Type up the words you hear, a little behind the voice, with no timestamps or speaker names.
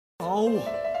Oh.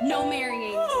 No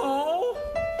marrying. Oh.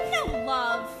 No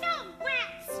love. No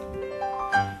rats.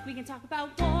 We can talk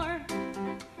about war.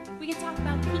 We can talk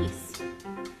about peace.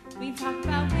 We can talk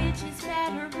about which is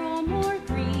better, Rome or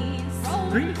Greece.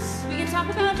 Greece. We can talk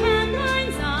about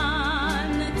headlines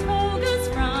on the togas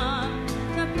from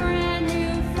the brand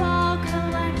new fall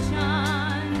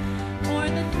collection or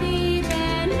the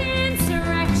Theban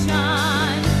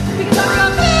insurrection. We can talk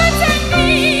about goods and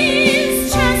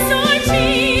beans, chess or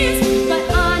cheese, but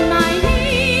on my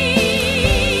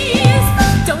knees.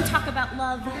 Don't talk about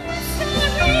love.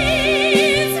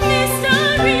 Mysteries,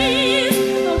 mysteries,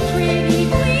 oh pretty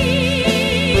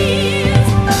please.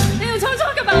 Now don't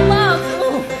talk about love.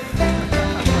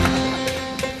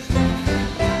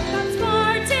 About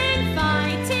Spartan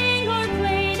fighting or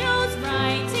Plato's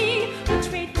writing. We'll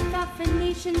trade with the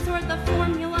Phoenicians or the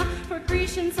formula for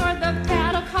Grecians or the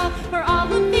battle call or all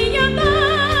of the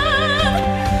above.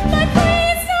 But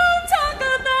please don't talk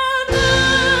about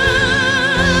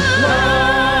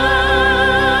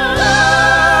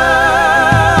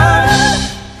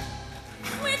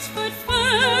love. Which foot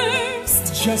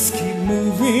first? Just keep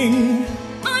moving.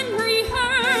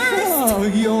 Unrehearsed.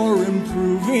 Oh, you're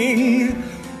improving.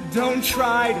 Don't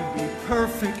try to be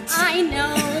perfect. I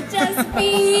know, just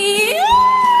be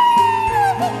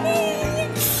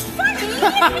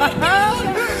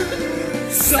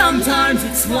Sometimes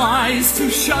it's wise to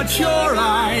shut your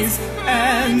eyes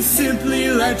and simply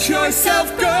let yourself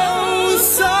go.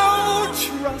 So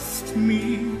trust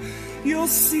me, you'll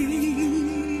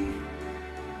see.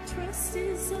 Trust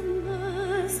is a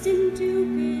must in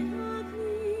stupid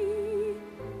ugly.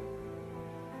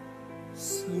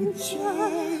 So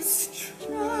just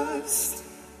trust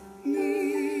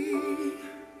me.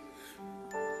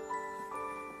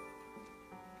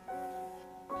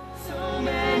 So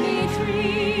many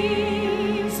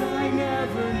dreams I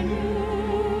never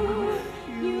knew.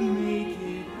 You make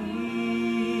it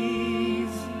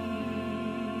easy.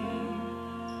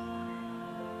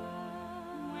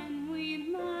 When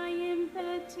we lie in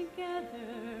bed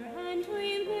together and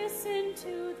we listen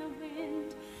to the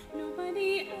wind,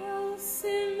 nobody else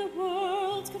in the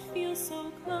world could feel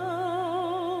so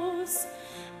close.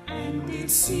 And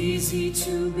It's easy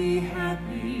to be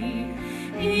happy,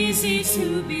 easy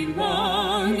to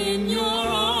belong in your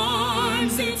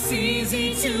arms. It's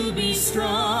easy to be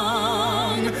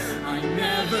strong. I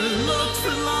never looked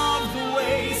for love the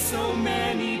way so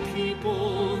many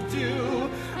people do.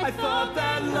 I thought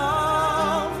that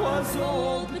love was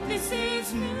old, but this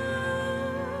is new.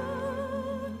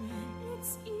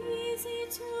 it's easy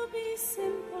to be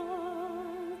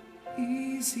simple.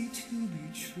 Easy to be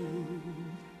true,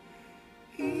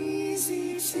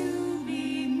 easy to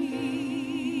be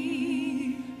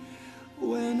me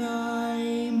when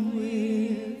I'm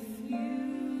with you.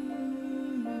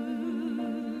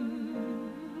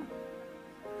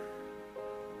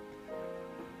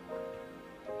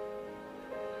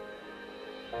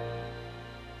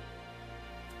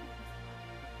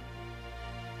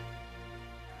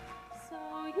 So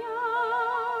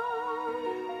young,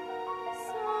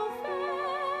 so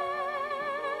fair,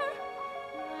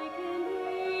 like an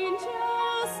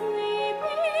angel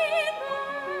sleeping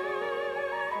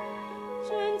there.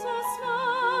 Gentle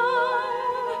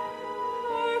smile,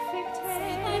 perfect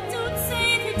hair. Don't say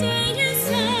the day is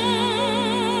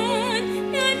done,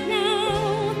 not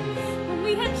now, when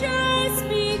we had just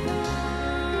begun.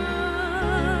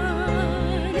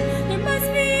 There must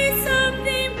be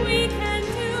something we can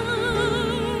do.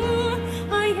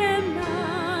 I am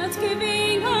not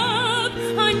giving up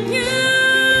on you.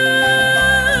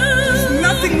 There's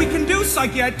nothing we can do,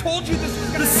 Psyche. I told you this was gonna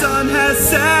happen. The sun has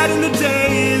set and the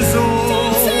day is old.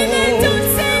 Don't say that, don't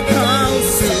say that. How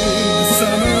soon the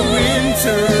summer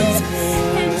winters.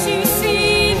 Can't you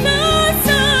see the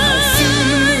sun?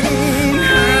 Soon the moon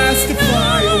has to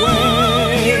fly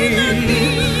away.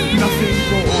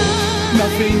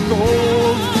 Nothing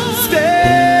gold stay.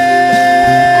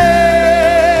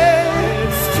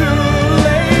 It's too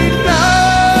late now.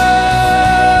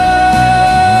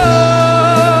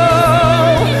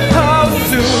 How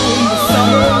soon the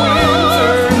summer wind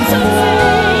turns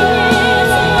cold.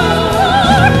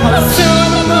 How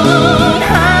soon the moon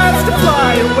has to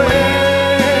fly away.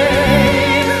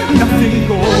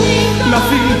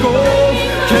 Nothing gold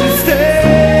can stay.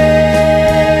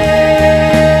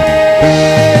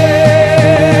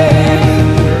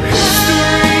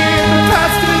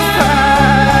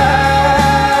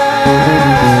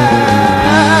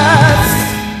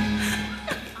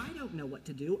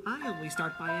 I always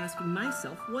start by asking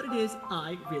myself what it is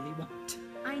I really want.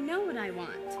 I know what I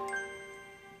want.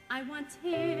 I want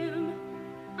him.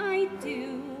 I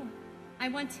do. I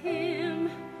want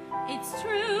him, it's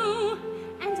true,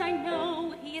 and I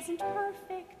know he isn't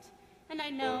perfect, and I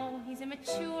know he's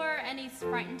immature, and he's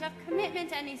frightened of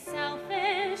commitment, and he's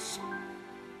selfish,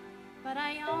 but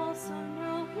I also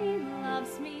know he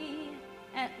loves me,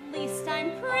 at least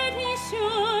I'm pretty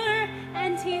sure,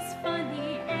 and he's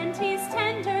funny, and he's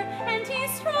tender, and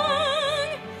he's strong,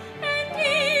 and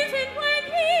even when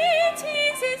he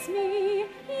teases me,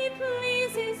 he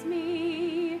pleases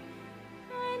me.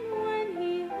 And when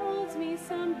he holds me,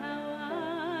 somehow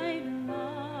I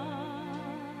belong.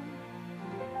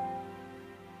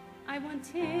 I want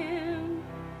him,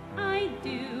 I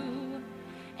do.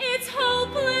 It's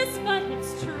hopeless, but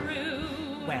it's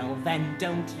true. Well, then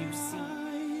don't you see?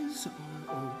 Eyes are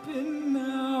open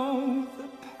now, the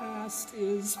past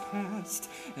is past,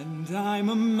 and I'm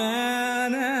a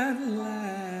man at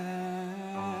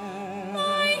last.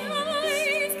 My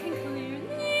eyes can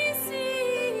clearly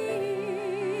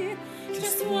see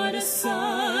just what a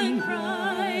sun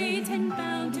bright and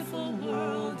bountiful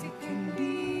world it can be.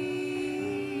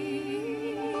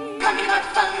 Cocking like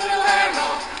a fun little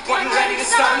arrow, one ready to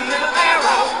stun little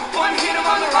arrow, one hit him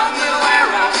on the run little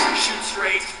arrow, shoot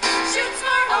straight, shoot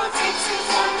smart, all it takes is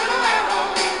one little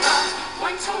arrow,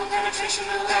 one total penetration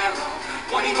little arrow,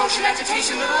 one emotion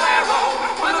agitation little arrow,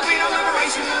 one libido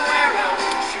liberation little arrow,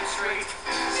 shoot straight,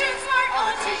 shoot smart, all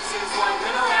it takes is one